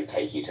actually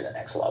take you to the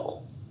next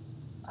level.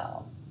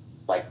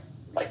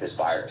 Like this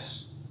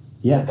virus.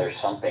 Yeah. There's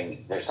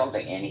something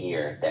in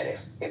here that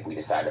if we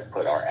decide to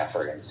put our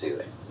effort into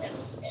it and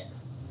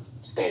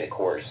stay the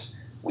course,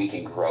 we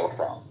can grow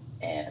from.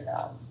 And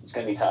it's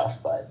going to be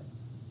tough, but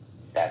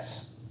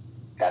that's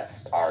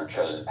our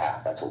chosen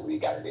path. That's what we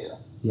got to do.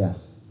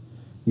 Yes,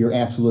 you're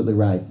absolutely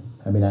right.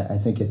 I mean, I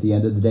think at the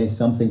end of the day,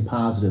 something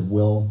positive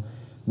will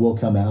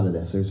come out of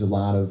this. There's a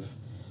lot of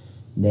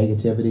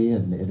negativity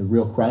and a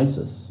real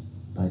crisis,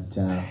 but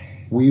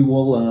we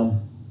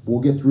will we'll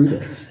get through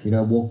this.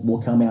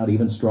 We'll come out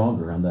even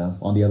stronger on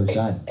the other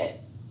side.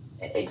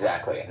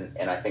 Exactly,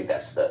 and I think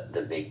that's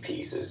the big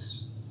piece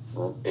is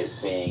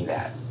seeing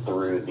that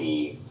through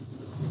the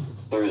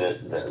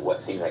what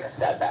seems like a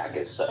setback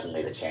is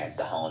suddenly the chance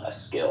to hone a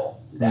skill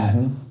that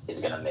is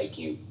going to make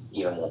you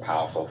even more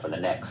powerful for the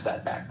next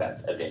setback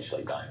that's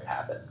eventually going to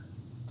happen.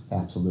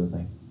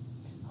 Absolutely.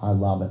 I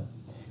love it.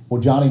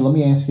 Well, Johnny, let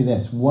me ask you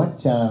this. What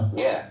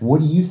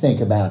do you think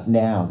about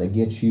now that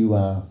gets you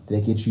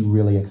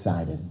really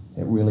excited?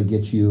 It really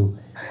gets you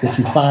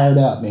fired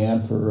up,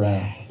 man, for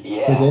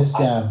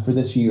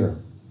this year.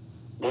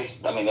 There's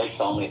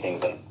so many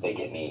things that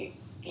get me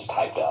just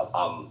hyped up.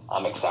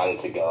 I'm excited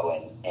to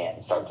go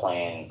and start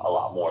playing a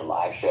lot more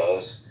live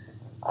shows,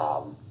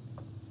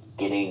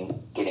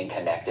 getting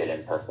connected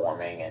and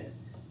performing, and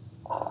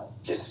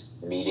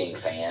just meeting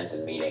fans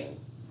and meeting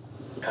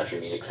country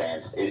music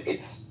fans. It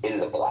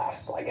is a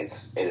blast. Like it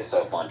is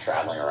so fun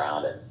traveling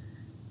around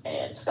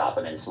and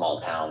stopping in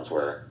small towns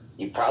where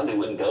you probably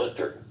wouldn't go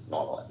through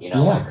normally.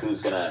 Like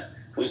who's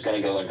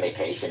gonna go on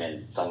vacation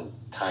in some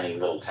tiny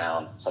little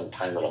town, some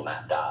tiny little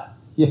map dot.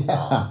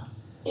 Yeah.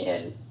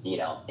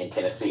 In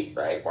Tennessee,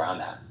 right, where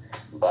I'm at.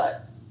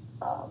 But,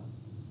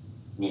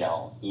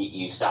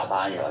 you stop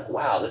by and you're like,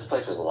 wow, this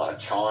place has a lot of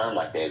charm.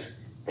 Like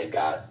they've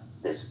got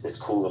this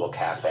cool little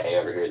cafe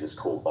over here, this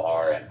cool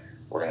bar, and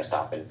we're going to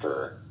stop in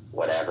for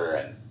whatever.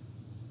 And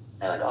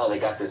like, oh, they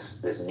got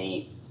this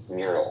neat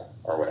mural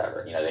or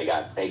whatever.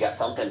 They got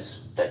something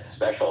that's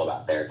special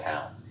about their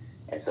town.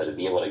 And so to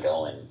be able to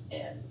go and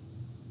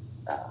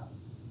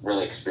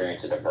really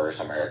experience a diverse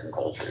American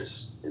culture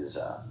is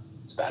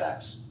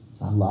badass.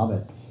 I love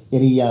it.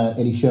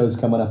 Any shows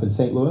coming up in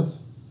St. Louis?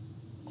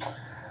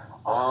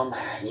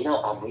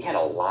 We had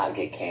a lot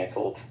get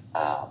canceled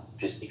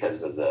just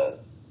because of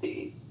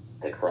the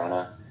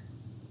corona,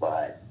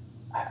 but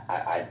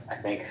I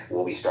think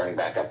we'll be starting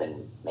back up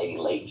in maybe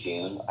late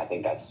June. I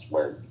think that's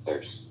where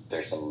there's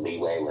some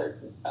leeway where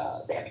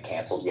they haven't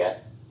canceled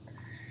yet.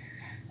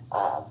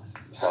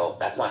 So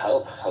that's my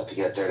hope. Hope to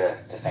get up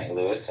there to St.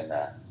 Louis and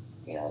that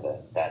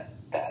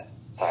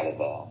side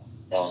of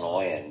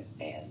Illinois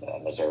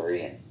and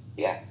Missouri, and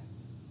yeah.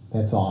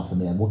 That's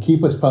awesome, man. Well,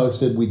 keep us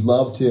posted. We'd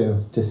love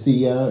to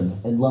see you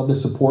and love to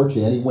support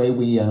you any way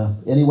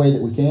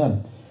that we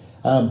can.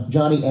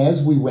 Johnny,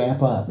 as we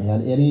wrap up,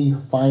 man, any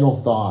final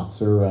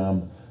thoughts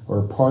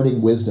or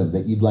parting wisdom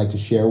that you'd like to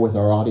share with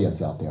our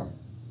audience out there?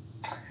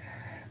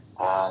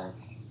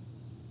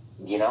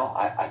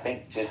 I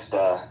think just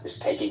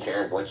taking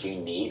care of what you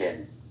need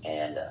and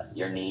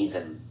your needs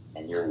and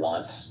your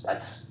wants.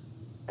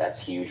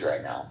 That's huge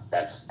right now.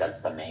 That's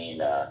the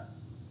main.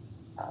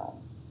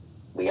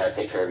 We got to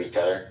take care of each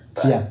other.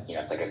 But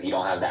it's like if you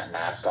don't have that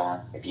mask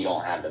on, if you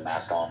don't have the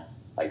mask on,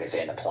 like they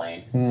say in the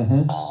plane,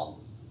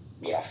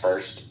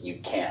 first you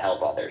can't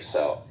help others.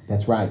 So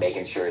that's right.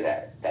 Making sure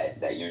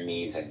that your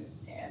needs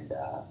and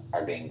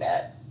are being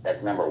met.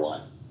 That's number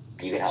one.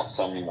 You can help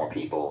so many more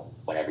people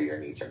whenever your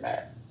needs are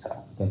met.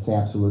 So that's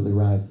absolutely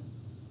right.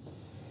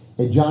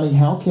 Hey Johnny,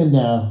 how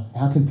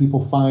can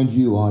people find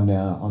you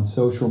on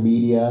social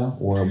media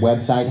or a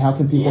website? How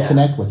can people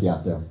connect with you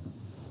out there?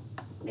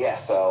 Yeah,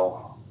 so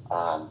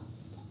I'm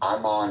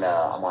on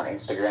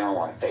Instagram. I'm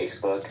on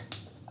Facebook.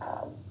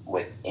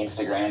 With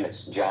Instagram,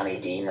 it's Johnny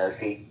D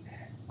Murphy.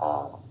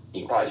 You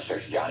can probably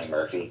search Johnny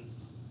Murphy,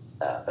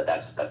 but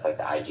that's like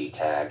the IG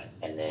tag.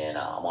 And then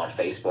I'm on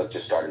Facebook.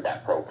 Just started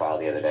that profile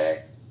the other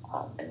day,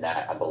 and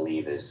that I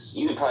believe is,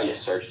 you can probably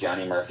just search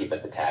Johnny Murphy,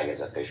 but the tag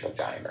is official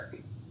Johnny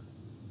Murphy.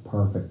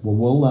 Perfect.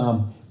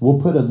 Well,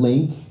 we'll put a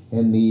link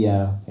in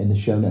the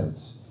show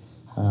notes.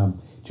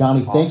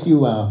 Johnny,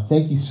 Awesome.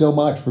 thank you so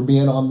much for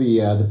being on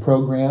the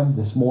program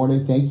this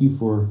morning. Thank you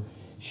for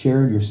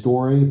sharing your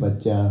story,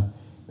 but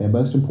and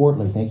most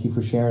importantly, thank you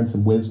for sharing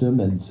some wisdom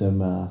and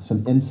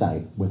some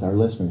insight with our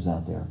listeners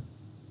out there.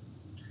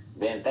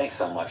 Ben, thanks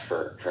so much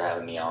for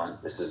having me on.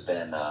 This has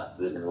been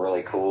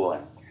really cool,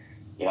 and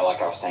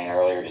like I was saying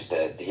earlier, just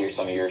to hear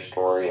some of your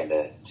story and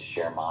to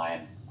share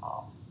mine.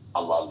 I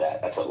love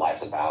that. That's what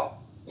life's about.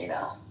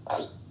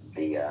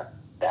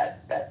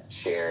 That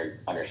shared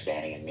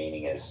understanding and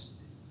meaning it's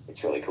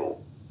really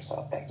cool. So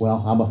thanks.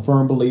 Well, I'm a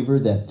firm believer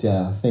that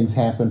things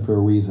happen for a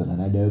reason,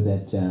 and I know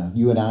that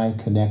you and I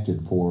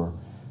connected for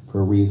a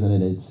reason,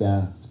 and it's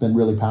been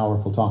really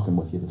powerful talking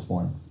with you this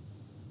morning.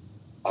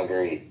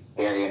 Agreed.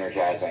 Very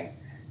energizing.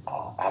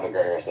 Have a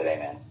great rest of the day,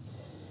 man.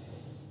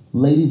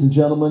 Ladies and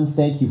gentlemen,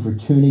 thank you for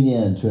tuning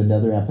in to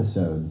another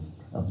episode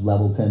of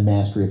Level 10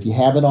 Mastery. If you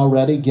haven't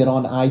already, get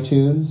on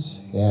iTunes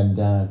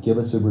and give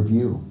us a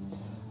review.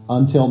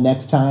 Until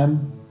next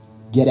time,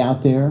 get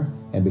out there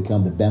and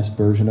become the best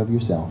version of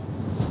yourself.